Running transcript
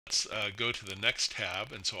Let's go to the next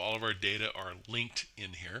tab, and so all of our data are linked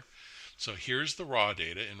in here. So here's the raw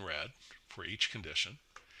data in red for each condition.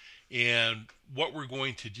 And what we're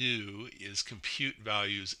going to do is compute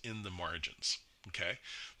values in the margins. Okay,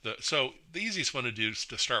 so the easiest one to do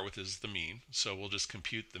to start with is the mean. So we'll just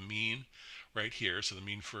compute the mean right here. So the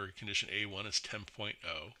mean for condition A1 is 10.0.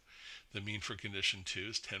 The mean for condition 2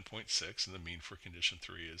 is 10.6, and the mean for condition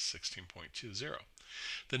 3 is 16.20.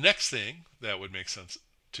 The next thing that would make sense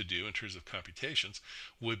to do in terms of computations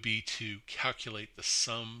would be to calculate the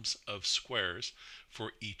sums of squares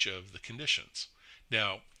for each of the conditions.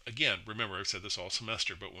 Now, again, remember I've said this all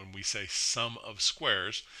semester, but when we say sum of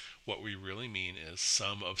squares, what we really mean is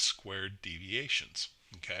sum of squared deviations.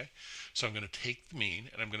 Okay, so I'm going to take the mean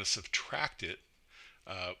and I'm going to subtract it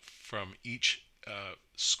from each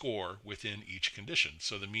score within each condition.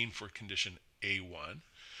 So the mean for condition A1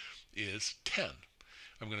 is 10.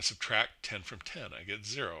 I'm going to subtract 10 from 10. I get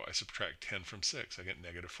 0. I subtract 10 from 6. I get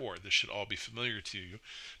negative 4. This should all be familiar to you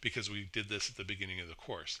because we did this at the beginning of the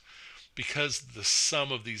course. Because the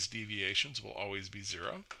sum of these deviations will always be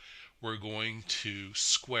 0, we're going to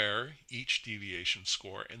square each deviation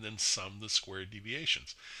score and then sum the squared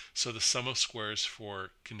deviations. So the sum of squares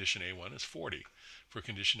for condition A1 is 40. For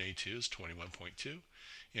condition A2 is 21.2.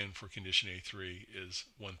 And for condition A3 is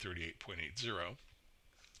 138.80.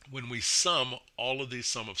 When we sum all of these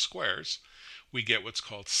sum of squares, we get what's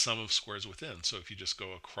called sum of squares within. So if you just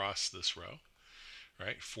go across this row,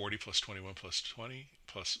 right, 40 plus 21 plus 20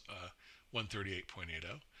 plus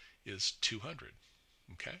 138.80 is 200.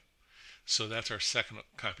 Okay, so that's our second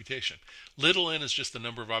computation. Little n is just the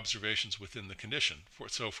number of observations within the condition.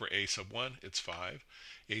 So for a sub 1, it's 5.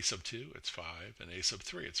 A sub 2, it's 5. And a sub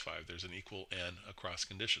 3, it's 5. There's an equal n across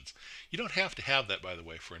conditions. You don't have to have that, by the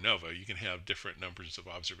way, for ANOVA. You can have different numbers of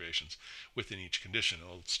observations within each condition.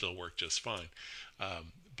 It'll still work just fine.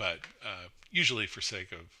 But usually for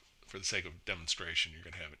the sake of demonstration, you're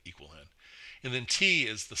going to have an equal n. And then t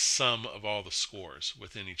is the sum of all the scores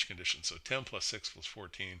within each condition. So 10 plus 6 plus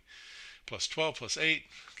 14 plus 12 plus 8,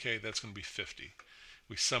 okay, that's going to be 50.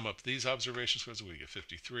 We sum up these observation scores, we get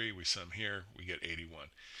 53. We sum here, we get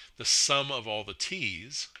 81. The sum of all the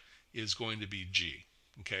t's is going to be g.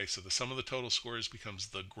 Okay, so the sum of the total scores becomes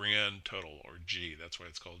the grand total, or g. That's why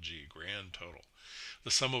it's called g, grand total.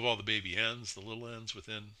 The sum of all the baby n's, the little n's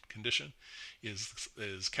within condition,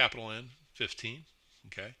 is capital N, 15.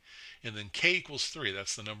 Okay, and then k equals 3.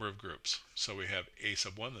 That's the number of groups. So we have a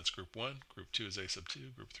sub 1, that's group 1. Group 2 is a sub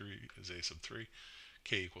 2. Group 3 is a sub 3.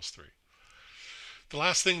 K equals 3. The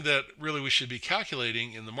last thing that really we should be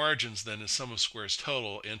calculating in the margins then is sum of squares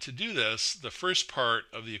total. And to do this, the first part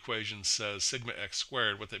of the equation says sigma x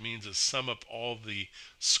squared. What that means is sum up all the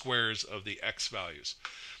squares of the x values.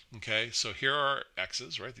 Okay, so here are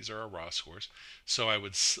x's, right? These are our raw scores. So I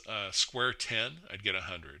would square 10, I'd get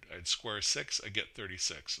 100. I'd square 6, I'd get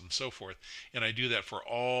 36, and so forth. And I do that for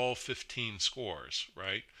all 15 scores,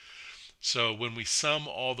 right? So when we sum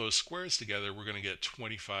all those squares together, we're going to get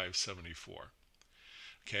 2574.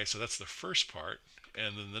 Okay, so that's the first part.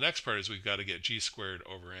 And then the next part is we've got to get g squared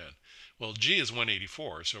over n. Well, g is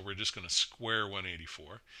 184, so we're just going to square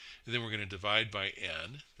 184. And then we're going to divide by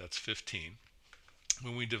n, that's 15.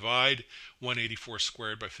 When we divide 184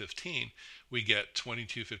 squared by 15, we get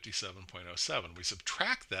 2257.07. We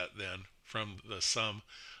subtract that then from the sum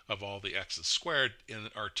of all the x's squared, and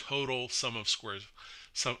our total sum of squares,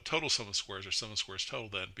 total sum of squares, or sum of squares total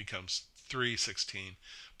then becomes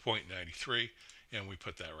 316.93, and we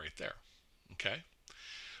put that right there. Okay.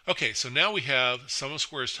 Okay, so now we have sum of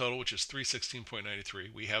squares total, which is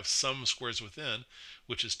 316.93. We have sum of squares within,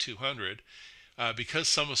 which is 200. Because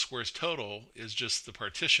sum of squares total is just the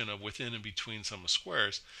partition of within and between sum of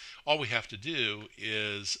squares, all we have to do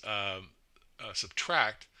is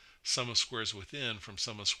subtract sum of squares within from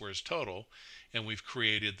sum of squares total, and we've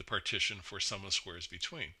created the partition for sum of squares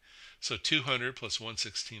between. So 200 plus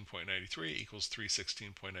 116.93 equals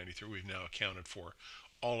 316.93. We've now accounted for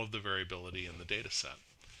all of the variability in the data set.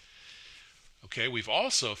 Okay, we've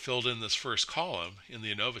also filled in this first column in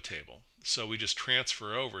the ANOVA table. So we just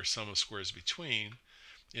transfer over sum of squares between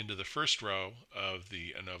into the first row of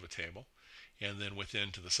the ANOVA table, and then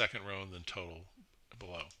within to the second row, and then total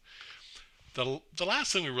below. The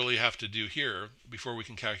last thing we really have to do here before we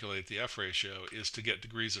can calculate the F ratio is to get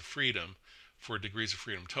degrees of freedom for degrees of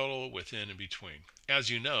freedom total, within, and between.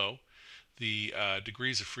 As you know, the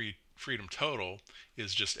degrees of freedom total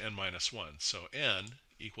is just n minus 1. So n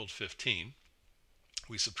equaled 15.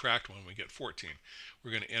 We subtract 1, we get 14.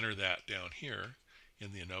 We're going to enter that down here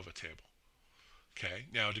in the ANOVA table. Okay,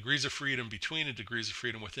 now degrees of freedom between and degrees of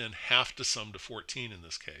freedom within have to sum to 14 in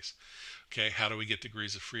this case. Okay, how do we get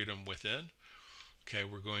degrees of freedom within? Okay,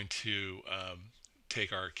 we're going to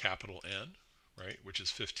take our capital N, right, which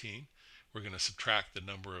is 15. We're going to subtract the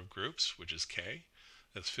number of groups, which is K.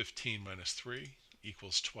 That's 15 minus 3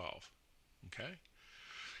 equals 12. Okay,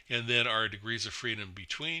 and then our degrees of freedom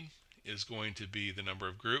between is going to be the number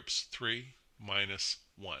of groups, 3 minus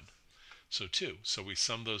 1. So 2. So we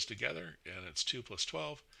sum those together, and it's 2 plus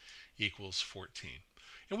 12 equals 14.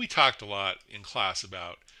 And we talked a lot in class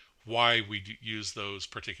about why we use those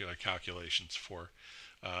particular calculations for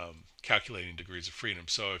calculating degrees of freedom.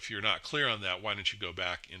 So if you're not clear on that, why don't you go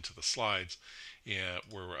back into the slides and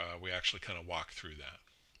where we actually kind of walk through that.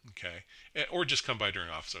 Okay, or just come by during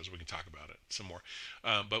office hours. We can talk about it some more.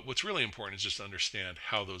 But what's really important is just to understand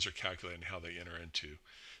how those are calculated and how they enter into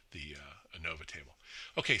the ANOVA table.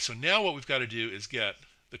 Okay, so now what we've got to do is get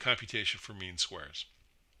the computation for mean squares.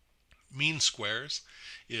 Mean squares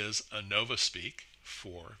is ANOVA speak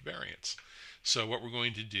for variance. So what we're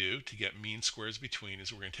going to do to get mean squares between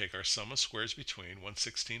is we're going to take our sum of squares between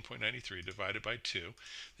 116.93 divided by 2.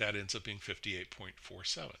 That ends up being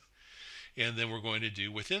 58.47. And then we're going to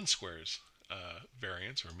do within squares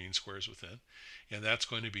variance, or mean squares within. And that's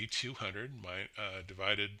going to be 200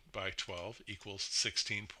 divided by 12 equals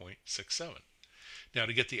 16.67. Now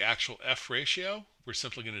to get the actual F ratio, we're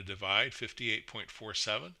simply going to divide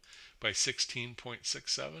 58.47 by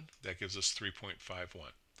 16.67. That gives us 3.51.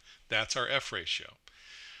 That's our F ratio.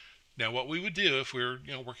 Now what we would do if we were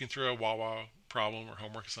working through a Wawa problem or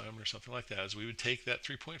homework assignment or something like that is we would take that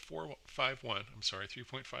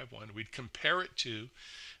 3.51, we'd compare it to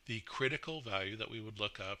the critical value that we would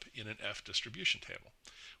look up in an F distribution table.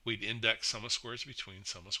 We'd index sum of squares between,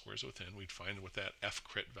 sum of squares within. We'd find what that F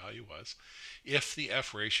crit value was. If the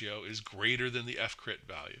F ratio is greater than the F crit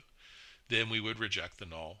value, then we would reject the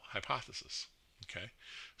null hypothesis. Okay,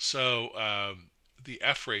 so the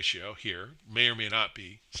F ratio here may or may not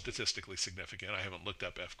be statistically significant. I haven't looked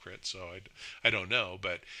up F crit, so I don't know,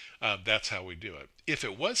 but that's how we do it. If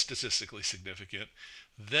it was statistically significant,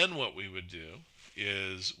 then what we would do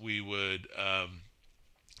is we would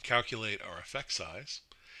calculate our effect size,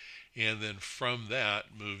 and then from that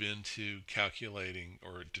move into calculating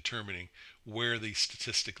or determining where the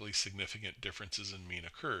statistically significant differences in mean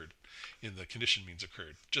occurred, in the condition means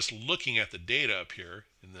occurred. Just looking at the data up here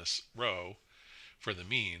in this row for the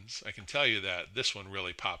means, I can tell you that this one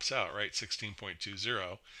really pops out, right?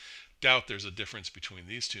 16.20. Doubt there's a difference between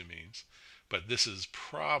these two means, but this is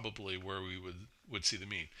probably where we would see the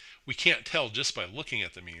mean. We can't tell just by looking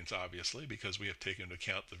at the means, obviously, because we have taken into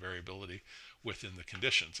account the variability within the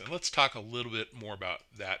conditions. And let's talk a little bit more about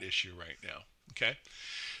that issue right now. Okay,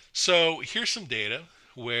 so here's some data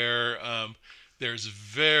where there's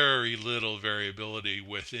very little variability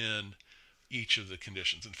within each of the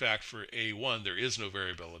conditions. In fact, for A1, there is no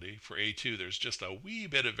variability. For A2, there's just a wee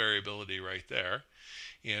bit of variability right there.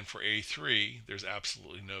 And for A3, there's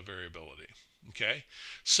absolutely no variability. Okay,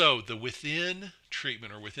 so the within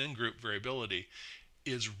treatment or within group variability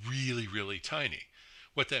is really, really tiny.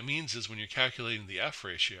 What that means is when you're calculating the F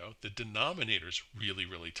ratio, the denominator is really,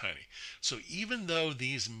 really tiny. So even though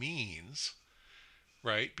these means,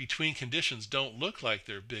 right, between conditions don't look like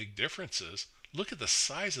they're big differences, look at the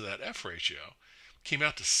size of that F ratio. Came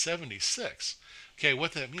out to 76. Okay,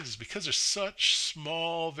 what that means is because there's such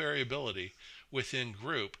small variability within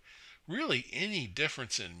group, really any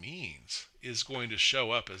difference in means is going to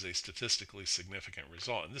show up as a statistically significant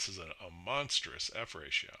result. And this is a monstrous F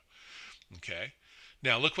ratio. Okay,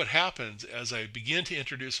 now look what happens as I begin to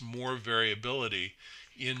introduce more variability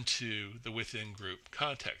into the within group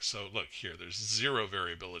context. So look here, there's zero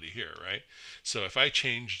variability here, right? So if I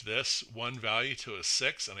change this one value to a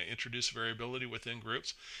 6 and I introduce variability within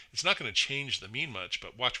groups, it's not going to change the mean much,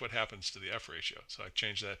 but watch what happens to the F ratio. So I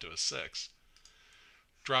change that to a 6.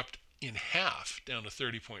 Dropped in half down to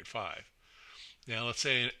 30.5. Now let's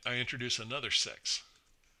say I introduce another 6.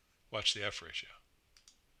 Watch the F ratio.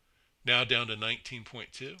 Now down to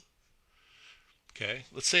 19.2. Okay,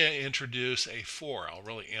 let's say I introduce a 4. I'll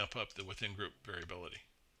really amp up the within group variability.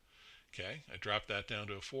 Okay, I drop that down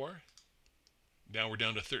to a 4. Now we're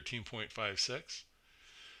down to 13.56.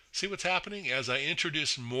 See what's happening? As I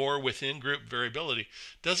introduce more within group variability,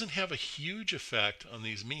 doesn't have a huge effect on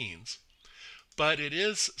these means, but it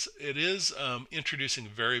is introducing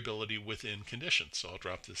variability within conditions. So I'll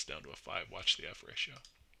drop this down to a 5. Watch the F ratio.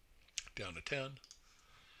 Down to 10.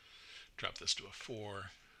 Drop this to a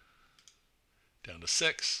 4. Down to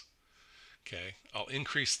 6. Okay, I'll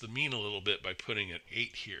increase the mean a little bit by putting an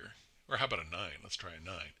 8 here. Or how about a 9? Let's try a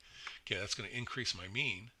 9. Okay, that's going to increase my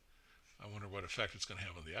mean I wonder what effect it's going to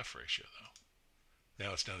have on the F ratio, though.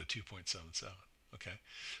 Now it's down to 2.77. Okay,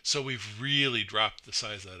 so we've really dropped the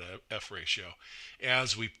size of that F ratio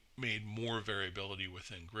as we made more variability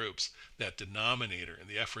within groups. That denominator and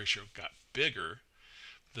the F ratio got bigger.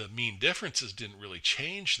 The mean differences didn't really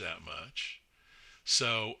change that much.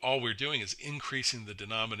 So all we're doing is increasing the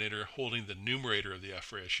denominator, holding the numerator of the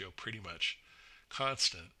F ratio pretty much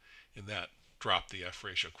constant, and that dropped the F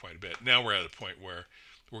ratio quite a bit. Now we're at a point where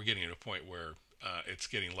it's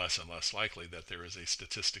getting less and less likely that there is a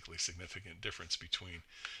statistically significant difference between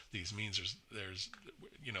these means.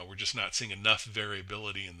 We're just not seeing enough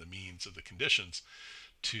variability in the means of the conditions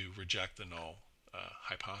to reject the null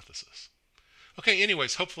hypothesis. Okay,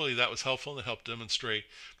 anyways, hopefully that was helpful and it helped demonstrate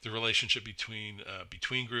the relationship between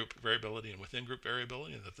group variability and within group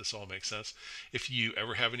variability, and that this all makes sense. If you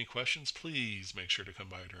ever have any questions, please make sure to come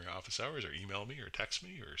by during office hours, or email me, or text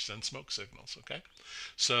me, or send smoke signals. Okay,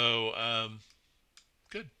 so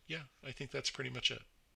good. Yeah, I think that's pretty much it.